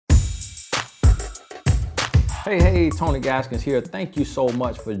Hey, Tony Gaskins here. Thank you so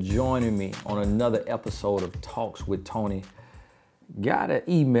much for joining me on another episode of Talks with Tony. Got an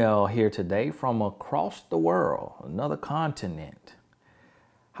email here today from across the world, another continent.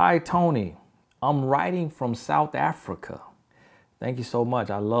 Hi, Tony. I'm writing from South Africa. Thank you so much.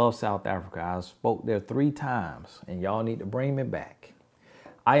 I love South Africa. I spoke there 3 times, and y'all need to bring me back.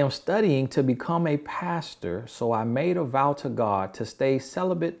 I am studying to become a pastor, so I made a vow to God to stay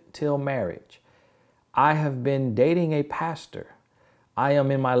celibate till marriage. I have been dating a pastor. I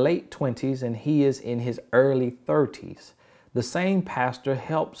am in my late 20s and he is in his early 30s. The same pastor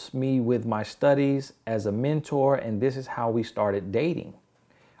helps me with my studies as a mentor, and this is how we started dating.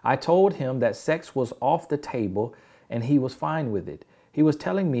 I told him that sex was off the table and he was fine with it. He was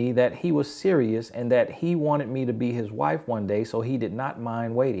telling me that he was serious and that he wanted me to be his wife one day, so he did not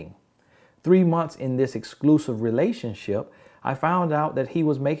mind waiting. 3 months in this exclusive relationship, I found out that he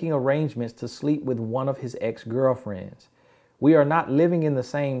was making arrangements to sleep with one of his ex-girlfriends. We are not living in the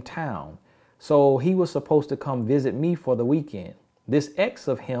same town, so he was supposed to come visit me for the weekend. This ex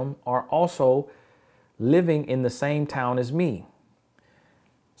of him are also living in the same town as me.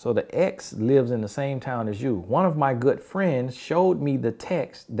 So the ex lives in the same town as you. One of my good friends showed me the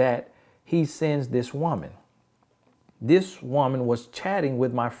text that he sends this woman. This woman was chatting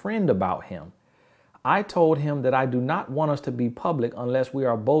with my friend about him. I told him that I do not want us to be public unless we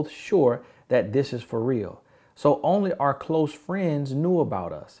are both sure that this is for real. So only our close friends knew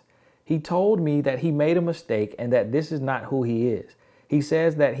about us. He told me that he made a mistake and that this is not who he is. He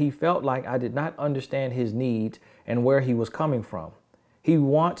says that he felt like I did not understand his needs and where he was coming from. He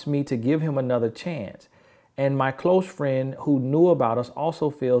wants me to give him another chance. And my close friend who knew about us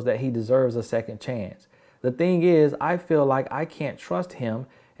also feels that he deserves a second chance. The thing is, I feel like I can't trust him.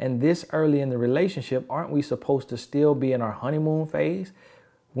 And this early in the relationship, aren't we supposed to still be in our honeymoon phase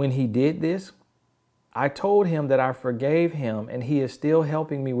when he did this? I told him that I forgave him and he is still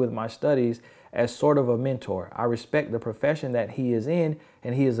helping me with my studies as sort of a mentor. I respect the profession that he is in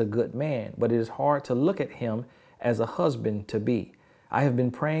and he is a good man, but it is hard to look at him as a husband to be. I have been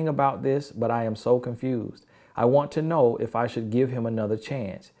praying about this, but I am so confused. I want to know if I should give him another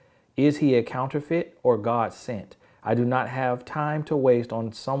chance. Is he a counterfeit or God sent? I do not have time to waste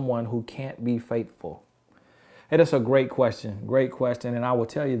on someone who can't be faithful. Hey, that's a great question. And I will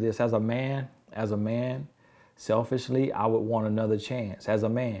tell you this, as a man, selfishly, I would want another chance as a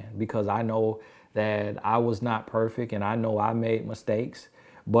man, because I know that I was not perfect and I know I made mistakes.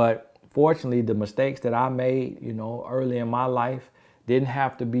 But fortunately, the mistakes that I made, early in my life didn't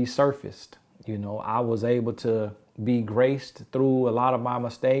have to be surfaced. I was able to be graced through a lot of my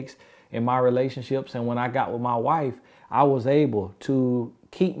mistakes in my relationships. And when I got with my wife, I was able to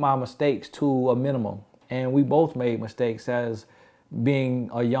keep my mistakes to a minimum. And we both made mistakes as being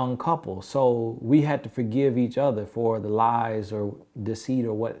a young couple. So we had to forgive each other for the lies or deceit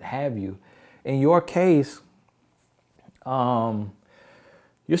or what have you. In your case, you're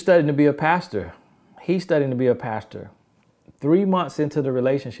studying to be a pastor. He's studying to be a pastor. 3 months into the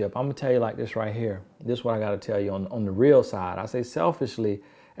relationship, I'm gonna tell you like this right here. This is what I gotta tell you on the real side. I say selfishly,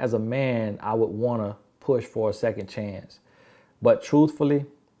 as a man, I would wanna push for a second chance. But truthfully,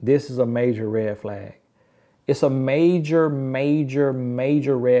 this is a major red flag. It's a major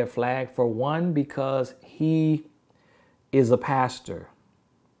red flag. For one, because he is a pastor.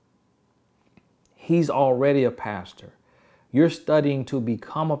 He's already a pastor. You're studying to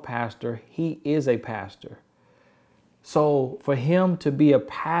become a pastor. He is a pastor. So for him to be a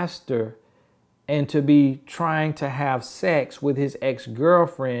pastor and to be trying to have sex with his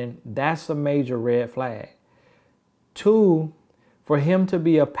ex-girlfriend, that's a major red flag. 2, for him to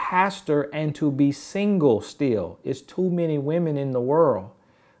be a pastor and to be single still. It's too many women in the world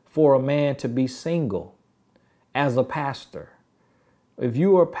for a man to be single as a pastor. If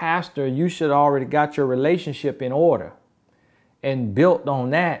you are a pastor, you should already got your relationship in order and built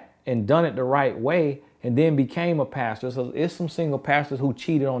on that and done it the right way, and then became a pastor. So it's some single pastors who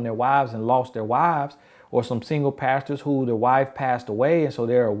cheated on their wives and lost their wives, or some single pastors who their wife passed away and so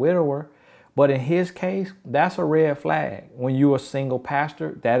they're a widower. But in his case, that's a red flag. When you're a single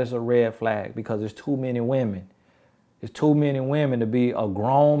pastor, that is a red flag, because there's too many women. There's too many women to be a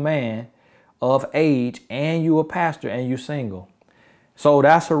grown man of age and you a pastor and you single. So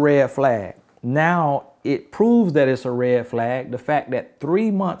that's a red flag. Now, it proves that it's a red flag, the fact that 3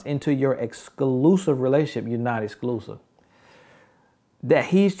 months into your exclusive relationship, you're not exclusive, that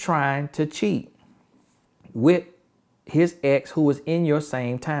he's trying to cheat with his ex who is in your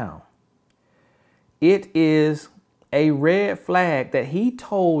same town. It is a red flag that he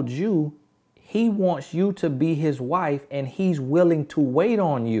told you he wants you to be his wife and he's willing to wait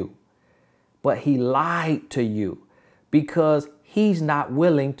on you. but he lied to you because he's not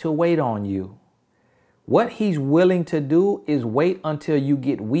willing to wait on you. What he's willing to do is wait until you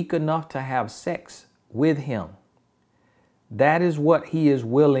get weak enough to have sex with him. That is what he is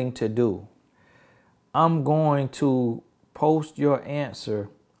willing to do. I'm going to post your answer.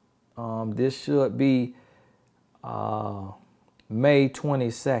 This should be May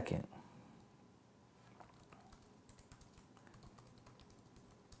 22nd.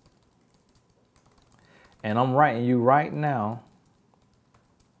 And I'm writing you right now.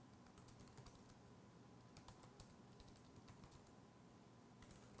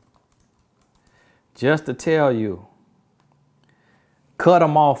 Just to tell you, cut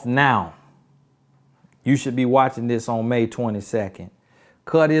him off now. You should be watching this on May 22nd.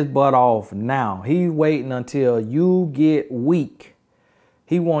 Cut his butt off now. He's waiting until you get weak.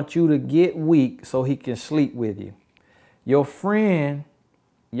 He wants you to get weak so he can sleep with you. Your friend,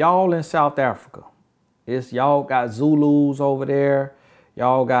 y'all in South Africa. Y'all got Zulus over there.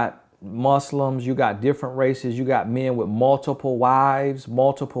 Y'all got Muslims. You got different races. You got men with multiple wives,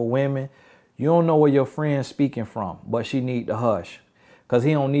 multiple women. You don't know where your friend's speaking from, but she need to hush because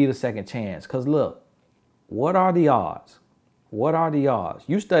he don't need a second chance. Because look, what are the odds? What are the odds?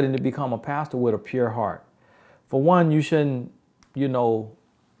 You studying to become a pastor with a pure heart. For one, you shouldn't,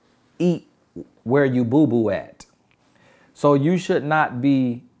 eat where you boo-boo at. So you should not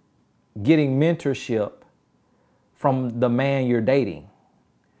be getting mentorship from the man you're dating.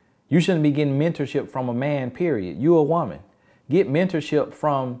 You shouldn't be getting mentorship from a man, period. You a woman. Get mentorship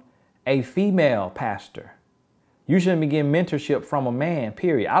from a female pastor. You shouldn't be getting mentorship from a man,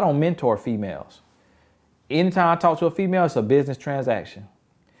 period. I don't mentor females. Anytime I talk to a female, it's a business transaction.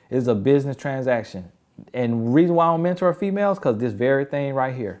 It's a business transaction. And the reason why I don't mentor females, because this very thing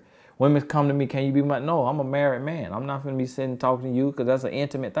right here. Women come to me, can you be my, no, I'm a married man. I'm not going to be sitting talking to you because that's an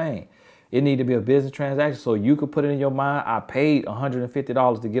intimate thing. It need to be a business transaction so you could put it in your mind. I paid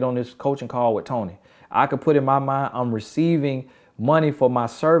 $150 to get on this coaching call with Tony. I could put in my mind, I'm receiving money for my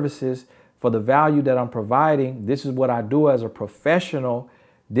services, for the value that I'm providing. This is what I do as a professional.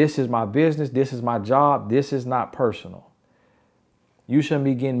 This is my business. This is my job. This is not personal. You shouldn't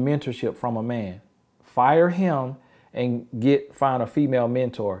be getting mentorship from a man. Fire him and find a female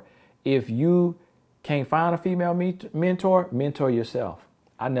mentor. If you can't find a female mentor, mentor yourself.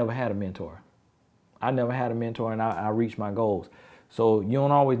 I never had a mentor. And I reached my goals. So you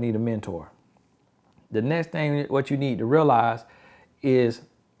don't always need a mentor. The next thing, what you need to realize is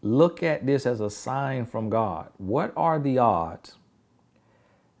look at this as a sign from God. What are the odds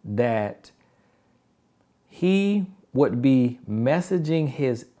that he would be messaging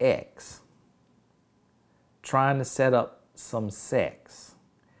his ex, trying to set up some sex,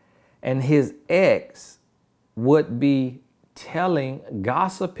 and his ex would be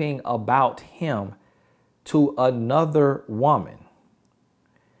gossiping about him to another woman,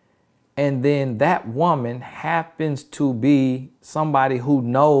 and then that woman happens to be somebody who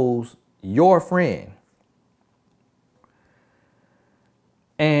knows your friend?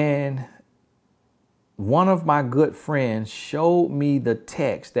 And one of my good friends showed me the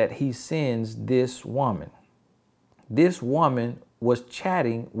text that he sends this woman. This woman was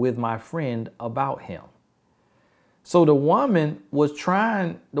chatting with my friend about him. So the woman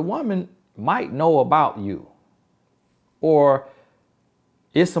might know about you, or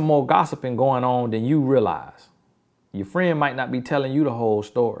it's some more gossiping going on than you realize. Your friend might not be telling you the whole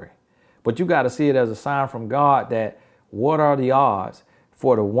story, but you got to see it as a sign from God that what are the odds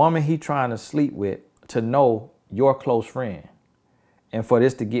for the woman he trying to sleep with to know your close friend and for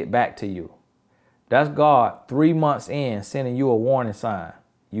this to get back to you? That's God 3 months in sending you a warning sign.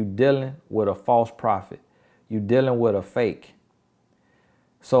 You dealing with a false prophet. You dealing with a fake.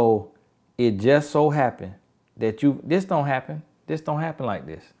 So it just so happened that this don't happen. This don't happen like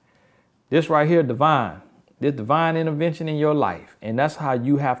this. This right here, divine. This divine intervention in your life. And that's how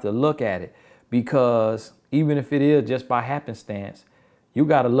you have to look at it. Because even if it is just by happenstance, you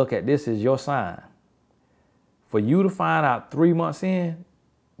got to look at this as your sign. For you to find out 3 months in,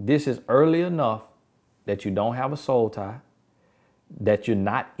 this is early enough that you don't have a soul tie, that you're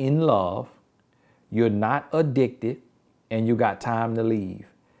not in love, you're not addicted, and you got time to leave.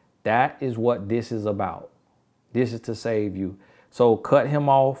 That is what this is about. This is to save you. So cut him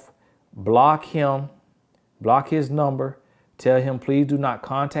off, block him, block his number, tell him, please do not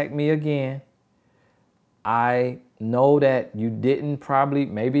contact me again. I know that you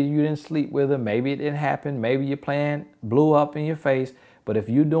maybe you didn't sleep with her, maybe it didn't happen, maybe your plan blew up in your face. But if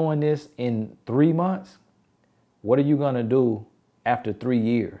you're doing this in 3 months, what are you going to do after 3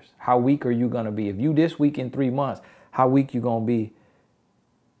 years? How weak are you going to be? If you this weak in 3 months, how weak you going to be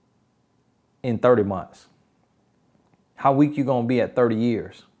in 30 months? How weak you gonna be at 30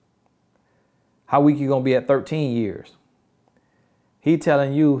 years? How weak you gonna be at 13 years? He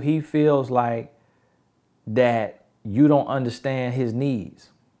telling you he feels like that you don't understand his needs.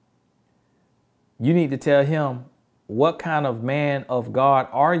 You need to tell him, what kind of man of God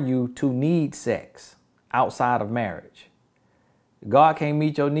are you to need sex outside of marriage? God can't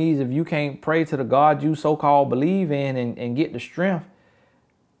meet your needs if you can't pray to the God you so-called believe in and get the strength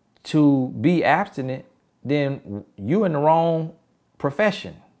to be abstinent. Then you in the wrong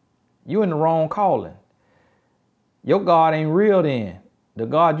profession. You in the wrong calling. Your God ain't real then. The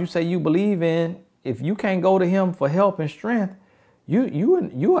God you say you believe in, if you can't go to him for help and strength, you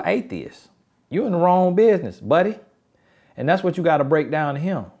an atheist. You in the wrong business, buddy. And that's what you got to break down to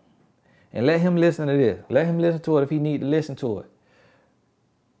him. And let him listen to this. Let him listen to it if he need to listen to it.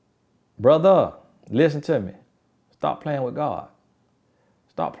 Brother, listen to me. Stop playing with God.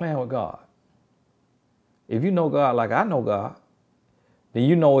 Stop playing with God. If you know God like I know God, then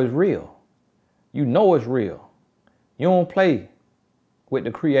you know it's real. You know it's real. You don't play with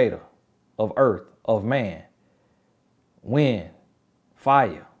the creator of earth, of man, wind,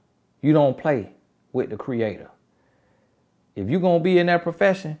 fire. You don't play with the creator. If you're going to be in that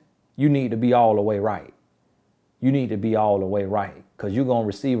profession, you need to be all the way right. You need to be all the way right, because you're going to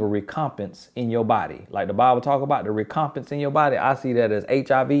receive a recompense in your body. Like the Bible talk about the recompense in your body. I see that as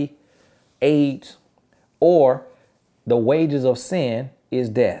HIV, AIDS, or the wages of sin is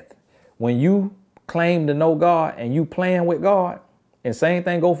death. When you claim to know God and you playing with God, and same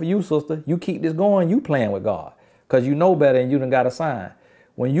thing go for you, sister. You keep this going, you playing with God, because you know better and you done got a sign.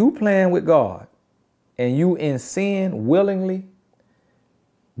 When you playing with God and you in sin willingly,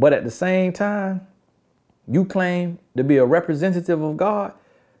 but at the same time, you claim to be a representative of God,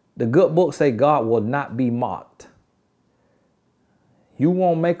 the good book say God will not be mocked. You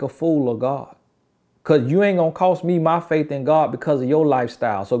won't make a fool of God, because you ain't going to cost me my faith in God because of your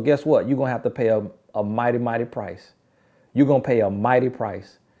lifestyle. So guess what? You're going to have to pay a mighty, mighty price. You're going to pay a mighty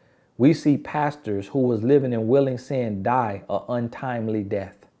price. We see pastors who was living in willing sin die an untimely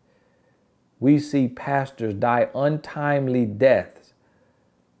death. We see pastors die untimely deaths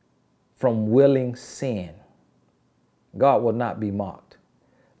from willing sin. God will not be mocked.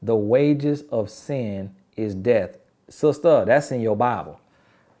 The wages of sin is death. Sister, that's in your Bible.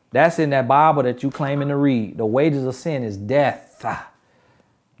 That's in that Bible that you claiming to read. The wages of sin is death.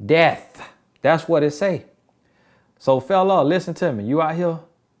 Death. That's what it say. So fella, listen to me. You out here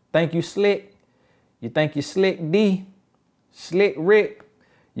think you slick? You think you slick D? Slick Rick?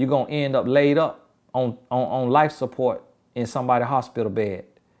 You're going to end up laid up on life support in somebody's hospital bed,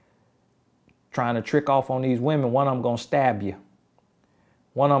 trying to trick off on these women. One of them going to stab you.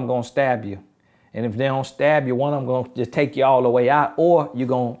 One of them going to stab you. And if they don't stab you, one of them going to just take you all the way out, or you're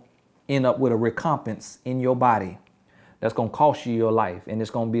going to end up with a recompense in your body that's going to cost you your life, and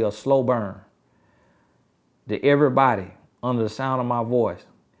it's going to be a slow burn. To everybody under the sound of my voice,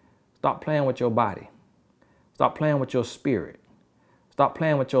 stop playing with your body. Stop playing with your spirit. Stop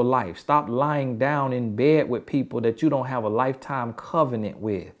playing with your life. Stop lying down in bed with people that you don't have a lifetime covenant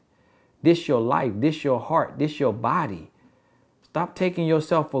with. This your life, this your heart, this your body. Stop taking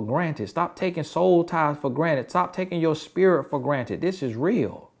yourself for granted. Stop taking soul ties for granted. Stop taking your spirit for granted. This is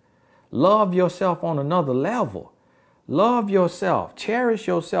real. Love yourself on another level. Love yourself, cherish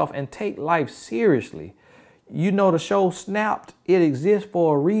yourself, and take life seriously. You know the show Snapped, it exists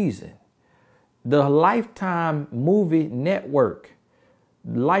for a reason. The Lifetime movie network,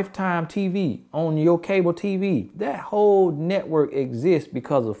 Lifetime TV on your cable TV, that whole network exists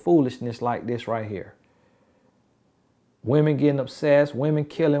because of foolishness like this right here. Women getting obsessed, women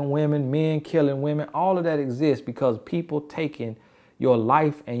killing women, men killing women, all of that exists because people taking your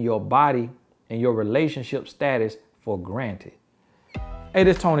life and your body and your relationship status for granted. Hey,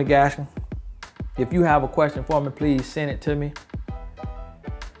 this is Tony Gaskin. If you have a question for me, please send it to me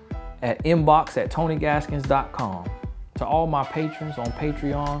at inbox@tonygaskins.com. To all my patrons on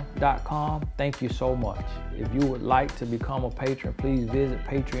patreon.com, thank you so much. If you would like to become a patron, please visit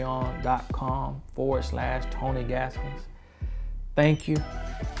patreon.com/Tony Gaskins. Thank you.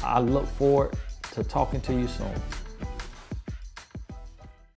 I look forward to talking to you soon.